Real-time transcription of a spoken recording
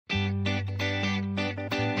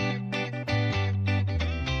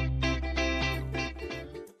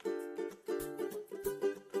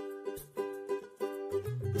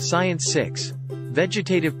Science 6.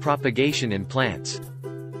 Vegetative propagation in plants.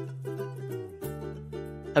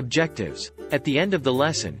 Objectives. At the end of the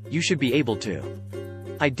lesson, you should be able to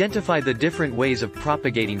identify the different ways of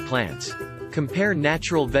propagating plants. Compare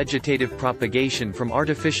natural vegetative propagation from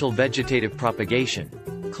artificial vegetative propagation.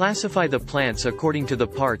 Classify the plants according to the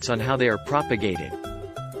parts on how they are propagated.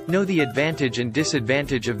 Know the advantage and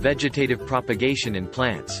disadvantage of vegetative propagation in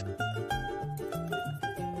plants.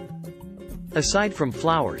 Aside from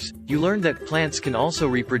flowers, you learned that plants can also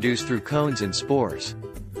reproduce through cones and spores.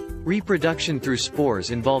 Reproduction through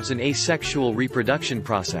spores involves an asexual reproduction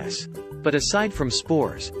process. But aside from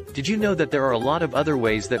spores, did you know that there are a lot of other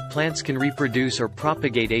ways that plants can reproduce or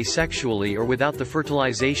propagate asexually or without the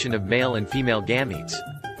fertilization of male and female gametes?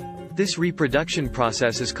 This reproduction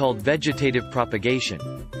process is called vegetative propagation.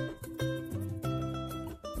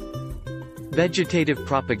 Vegetative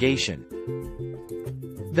propagation.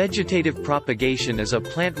 Vegetative propagation is a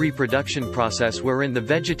plant reproduction process wherein the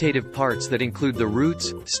vegetative parts that include the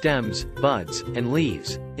roots, stems, buds, and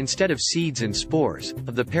leaves, instead of seeds and spores,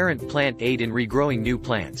 of the parent plant aid in regrowing new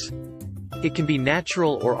plants. It can be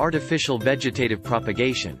natural or artificial vegetative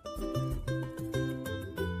propagation.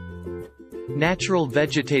 Natural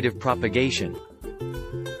vegetative propagation.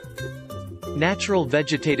 Natural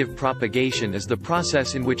vegetative propagation is the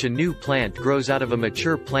process in which a new plant grows out of a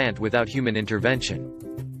mature plant without human intervention.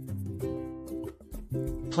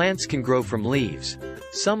 Plants can grow from leaves.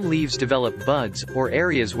 Some leaves develop buds, or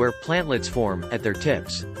areas where plantlets form, at their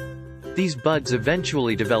tips. These buds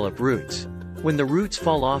eventually develop roots. When the roots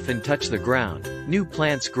fall off and touch the ground, new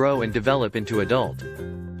plants grow and develop into adult.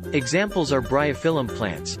 Examples are bryophyllum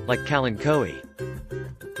plants, like kalanchoe.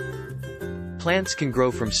 Plants can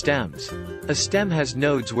grow from stems. A stem has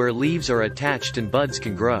nodes where leaves are attached and buds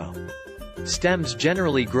can grow. Stems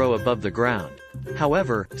generally grow above the ground.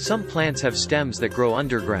 However, some plants have stems that grow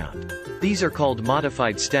underground. These are called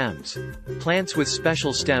modified stems. Plants with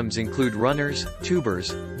special stems include runners,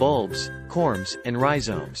 tubers, bulbs, corms, and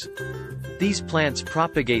rhizomes. These plants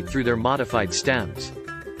propagate through their modified stems.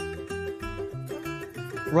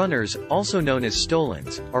 Runners, also known as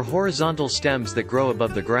stolons, are horizontal stems that grow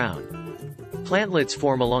above the ground. Plantlets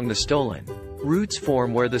form along the stolon. Roots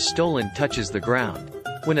form where the stolon touches the ground.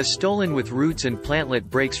 When a stolon with roots and plantlet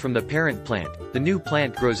breaks from the parent plant, the new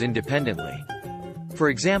plant grows independently. For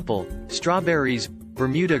example, strawberries,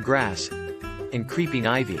 Bermuda grass, and creeping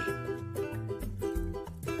ivy.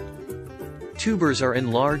 Tubers are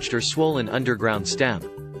enlarged or swollen underground stem.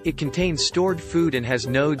 It contains stored food and has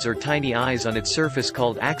nodes or tiny eyes on its surface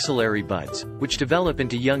called axillary buds, which develop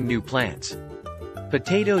into young new plants.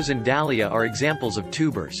 Potatoes and dahlia are examples of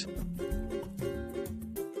tubers.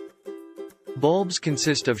 Bulbs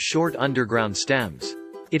consist of short underground stems.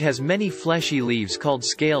 It has many fleshy leaves called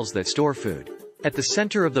scales that store food. At the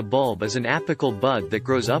center of the bulb is an apical bud that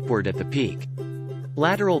grows upward at the peak.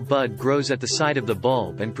 Lateral bud grows at the side of the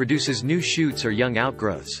bulb and produces new shoots or young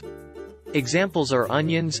outgrowths. Examples are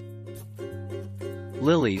onions,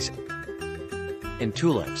 lilies, and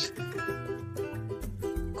tulips.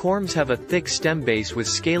 Corms have a thick stem base with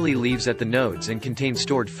scaly leaves at the nodes and contain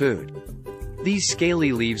stored food. These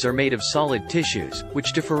scaly leaves are made of solid tissues,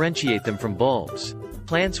 which differentiate them from bulbs.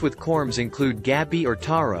 Plants with corms include gabi or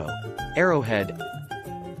taro, arrowhead,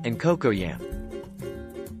 and cocoyam.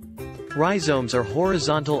 Rhizomes are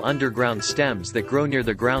horizontal underground stems that grow near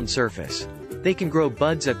the ground surface. They can grow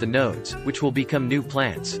buds at the nodes, which will become new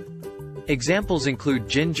plants. Examples include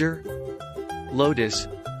ginger, lotus,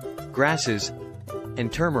 grasses,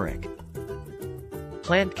 and turmeric.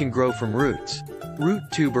 Plant can grow from roots. Root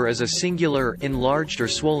tuber is a singular, enlarged or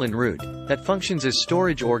swollen root, that functions as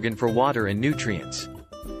storage organ for water and nutrients.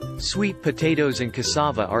 Sweet potatoes and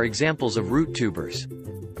cassava are examples of root tubers.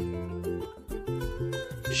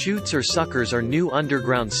 Shoots or suckers are new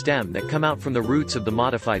underground stem that come out from the roots of the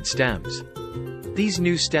modified stems. These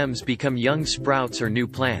new stems become young sprouts or new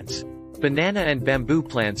plants. Banana and bamboo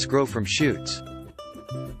plants grow from shoots.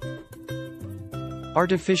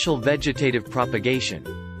 Artificial vegetative propagation.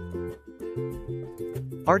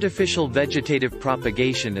 Artificial vegetative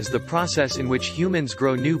propagation is the process in which humans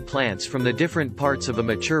grow new plants from the different parts of a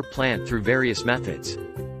mature plant through various methods.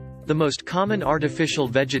 The most common artificial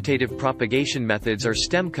vegetative propagation methods are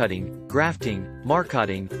stem cutting, grafting,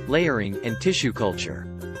 marcotting, layering, and tissue culture.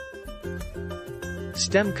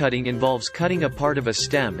 Stem cutting involves cutting a part of a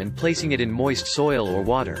stem and placing it in moist soil or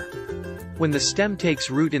water. When the stem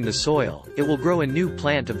takes root in the soil, it will grow a new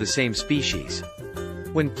plant of the same species.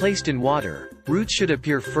 When placed in water, roots should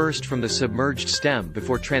appear first from the submerged stem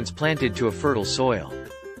before transplanted to a fertile soil.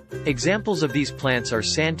 Examples of these plants are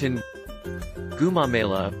santan,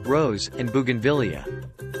 gumamela, rose, and bougainvillea.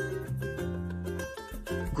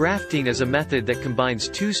 Grafting is a method that combines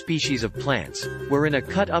two species of plants, wherein a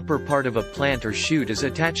cut upper part of a plant or shoot is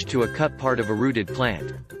attached to a cut part of a rooted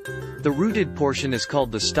plant. The rooted portion is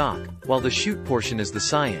called the stalk, while the shoot portion is the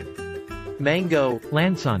scion. Mango,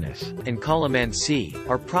 lançonous, and calamansi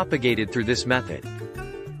are propagated through this method.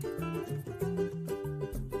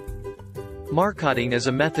 Marcoting is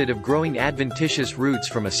a method of growing adventitious roots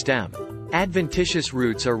from a stem. Adventitious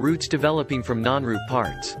roots are roots developing from non-root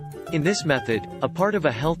parts. In this method, a part of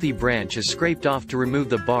a healthy branch is scraped off to remove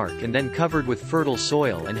the bark and then covered with fertile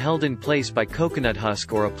soil and held in place by coconut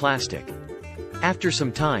husk or a plastic. After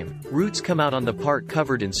some time, roots come out on the part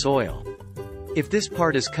covered in soil. If this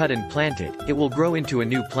part is cut and planted, it will grow into a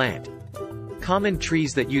new plant. Common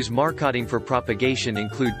trees that use marcoting for propagation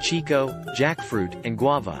include chico, jackfruit, and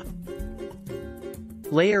guava.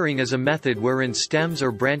 Layering is a method wherein stems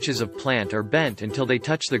or branches of plant are bent until they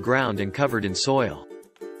touch the ground and covered in soil.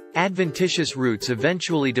 Adventitious roots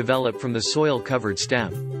eventually develop from the soil-covered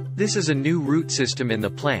stem. This is a new root system in the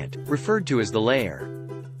plant, referred to as the layer.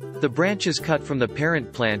 The branch is cut from the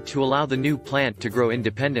parent plant to allow the new plant to grow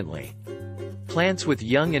independently. Plants with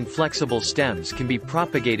young and flexible stems can be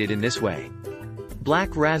propagated in this way.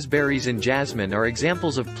 Black raspberries and jasmine are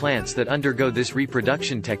examples of plants that undergo this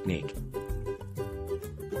reproduction technique.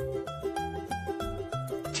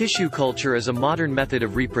 Tissue culture is a modern method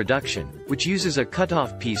of reproduction, which uses a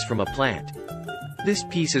cut-off piece from a plant. This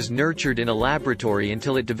piece is nurtured in a laboratory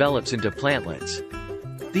until it develops into plantlets.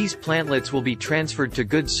 These plantlets will be transferred to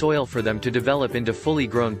good soil for them to develop into fully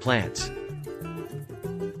grown plants.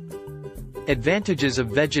 Advantages of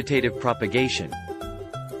vegetative propagation.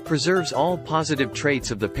 Preserves all positive traits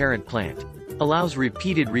of the parent plant. Allows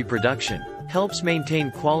repeated reproduction. Helps maintain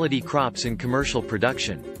quality crops in commercial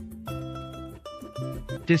production.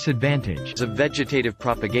 Disadvantage of vegetative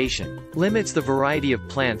propagation. Limits the variety of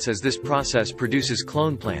plants as this process produces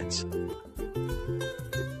clone plants.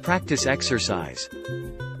 Practice exercise.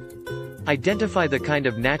 Identify the kind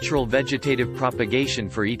of natural vegetative propagation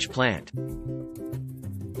for each plant.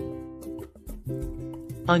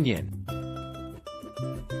 Onion.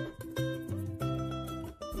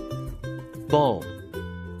 Bulb.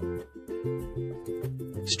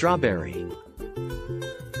 Strawberry.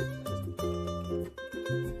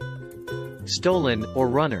 Stolon, or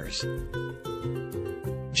runners.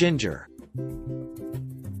 Ginger.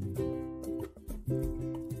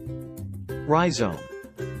 Rhizome.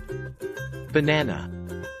 Banana.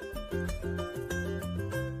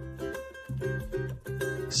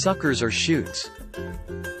 Suckers or shoots.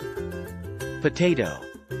 Potato.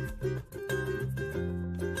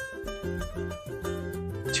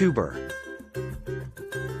 Tuber.